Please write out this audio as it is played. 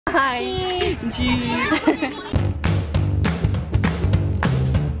Hi. Cheese.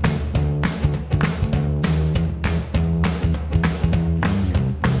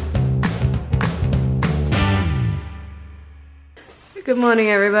 Good morning,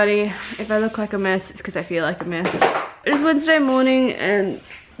 everybody. If I look like a mess, it's because I feel like a mess. It is Wednesday morning and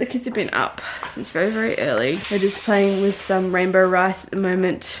the kids have been up since very, very early. They're just playing with some rainbow rice at the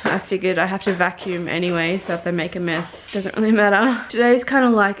moment. I figured I have to vacuum anyway, so if they make a mess, it doesn't really matter. Today's kind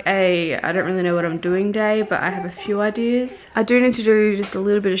of like a I don't really know what I'm doing day, but I have a few ideas. I do need to do just a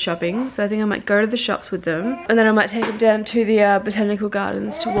little bit of shopping, so I think I might go to the shops with them, and then I might take them down to the botanical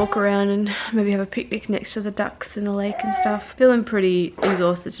gardens to walk around and maybe have a picnic next to the ducks in the lake and stuff. Feeling pretty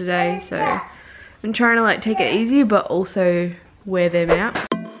exhausted today, so I'm trying to like take it easy but also wear them out.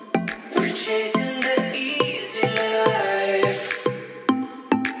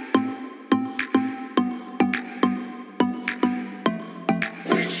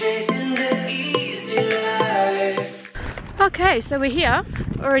 Okay, so we're here.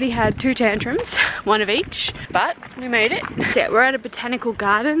 Already had 2 tantrums, one of each, but we made it. Yeah, we're at a botanical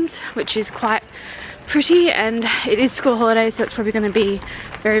gardens, which is quite pretty, and it is school holidays, so it's probably going to be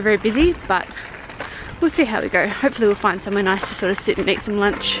very, very busy, but we'll see how we go. Hopefully we'll find somewhere nice to sort of sit and eat some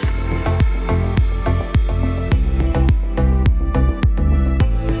lunch.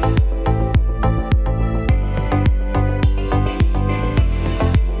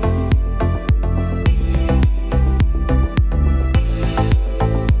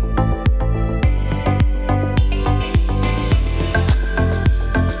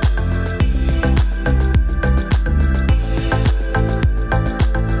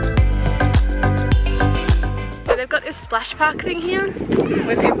 Splash park thing here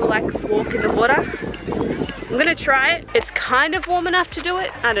where people like walk in the water. I'm gonna try it. It's kind of warm enough to do it.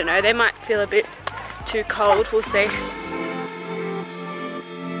 I don't know, they might feel a bit too cold, we'll see.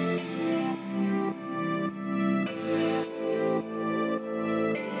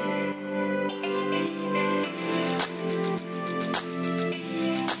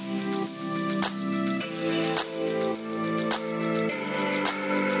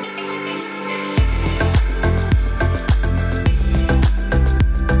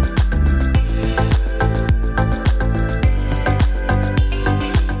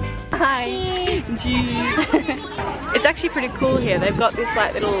 It's actually pretty cool here. They've got this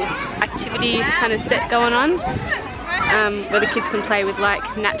like little activity kind of set going on where the kids can play with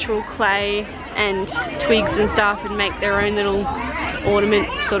like natural clay and twigs and stuff and make their own little ornament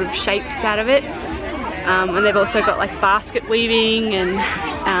sort of shapes out of it. And they've also got like basket weaving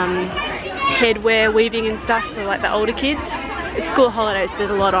and headwear weaving and stuff for like the older kids. It's school holidays, so there's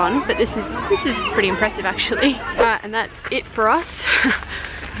a lot on, but this is pretty impressive actually. Alright, and that's it for us.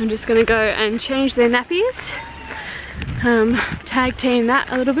 I'm just gonna go and change their nappies, tag team that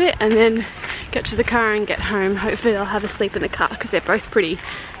a little bit, and then get to the car and get home. Hopefully they'll have a sleep in the car because they're both pretty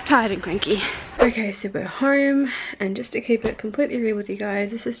tired and cranky. Okay, so we're home, and just to keep it completely real with you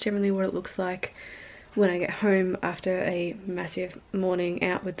guys, this is generally what it looks like when I get home after a massive morning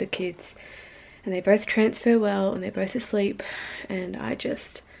out with the kids. And they both transfer well and they're both asleep, and I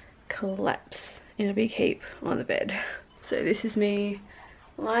just collapse in a big heap on the bed. So this is me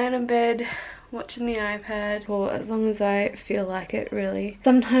lying in bed watching the iPad for as long as I feel like it, really.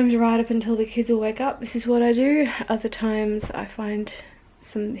 Sometimes right up until the kids will wake up, this is what I do. Other times I find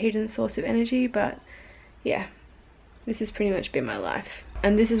some hidden source of energy, but yeah, this has pretty much been my life.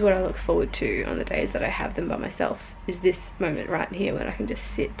 And this is what I look forward to on the days that I have them by myself, is this moment right here when I can just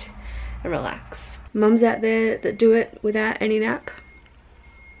sit and relax. Mums out there that do it without any nap,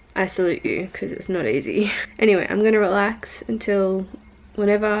 I salute you, because it's not easy. Anyway, I'm gonna relax until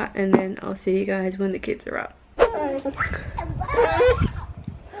whenever, and then I'll see you guys when the kids are up.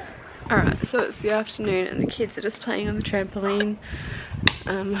 Alright, so it's the afternoon and the kids are just playing on the trampoline.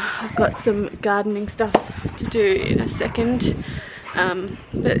 I've got some gardening stuff to do in a second.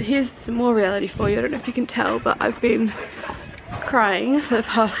 But here's some more reality for you. I don't know if you can tell, but I've been crying for the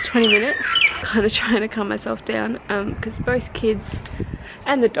past 20 minutes. Kind of trying to calm myself down because both kids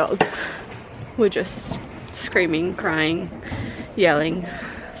and the dog were just screaming, crying, yelling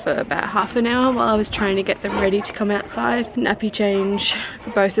for about half an hour while I was trying to get them ready to come outside. Nappy change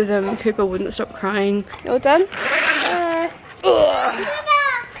for both of them. Cooper wouldn't stop crying. You all done?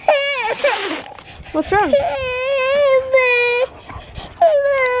 What's wrong?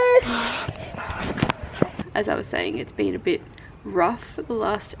 As I was saying, it's been a bit rough for the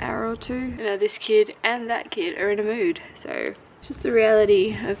last hour or two. You know, this kid and that kid are in a mood, so it's just the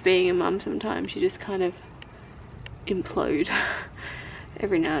reality of being a mum sometimes. You just kind of implode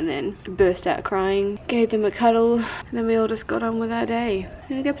every now and then burst out crying. Gave them a cuddle, and then we all just got on with our day.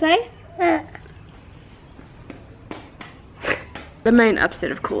 You wanna go play? The main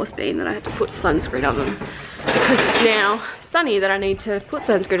upset, of course, being that I had to put sunscreen on them because it's now sunny that I need to put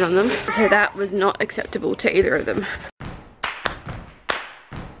sunscreen on them. So that was not acceptable to either of them.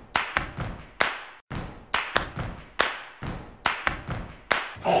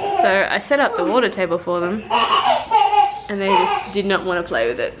 So I set up the water table for them and they just did not want to play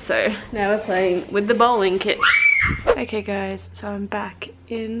with it. So now we're playing with the bowling kit. Okay guys, so I'm back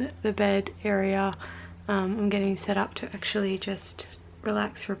in the bed area. I'm getting set up to actually just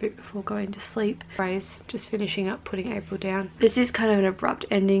relax for a bit before going to sleep. Just finishing up putting April down. This is kind of an abrupt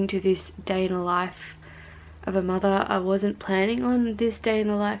ending to this day in the life of a mother. I wasn't planning on this day in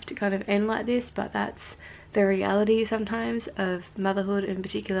the life to kind of end like this, but that's the reality sometimes of motherhood, in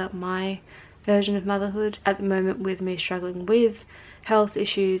particular my version of motherhood at the moment, with me struggling with health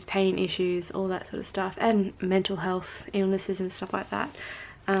issues, pain issues, all that sort of stuff, and mental health illnesses and stuff like that.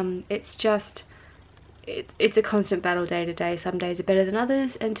 It's a constant battle day to day. Some days are better than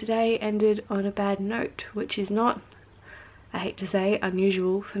others, and today ended on a bad note, which is not, I hate to say,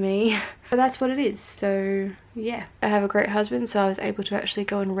 unusual for me, but that's what it is. So yeah, I have a great husband, so I was able to actually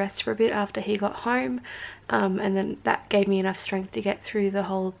go and rest for a bit after he got home, and then that gave me enough strength to get through the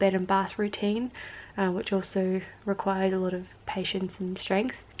whole bed and bath routine, which also requires a lot of patience and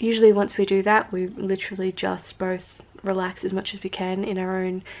strength. Usually once we do that, we literally just both relax as much as we can in our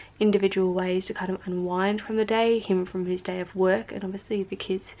own individual ways to kind of unwind from the day, him from his day of work, and obviously the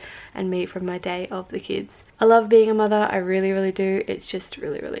kids and me from my day of the kids. I love being a mother, I really do. It's just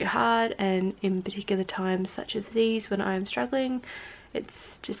really hard, and in particular times such as these when I'm struggling,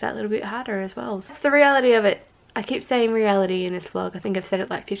 it's just that little bit harder as well. So that's the reality of it. I keep saying reality in this vlog. I think I've said it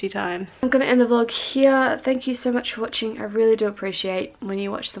like 50 times. I'm gonna end the vlog here. Thank you so much for watching. I really do appreciate when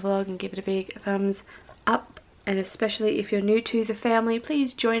you watch the vlog and give it a big thumbs up. And especially if you're new to the family,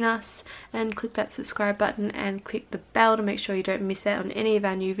 please join us and click that subscribe button and click the bell to make sure you don't miss out on any of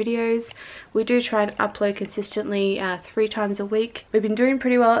our new videos. We do try and upload consistently 3 times a week. We've been doing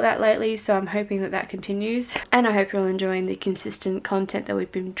pretty well at that lately, so I'm hoping that that continues. And I hope you're all enjoying the consistent content that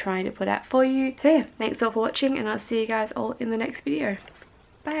we've been trying to put out for you. So yeah, thanks all for watching, and I'll see you guys all in the next video.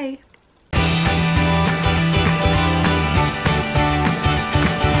 Bye!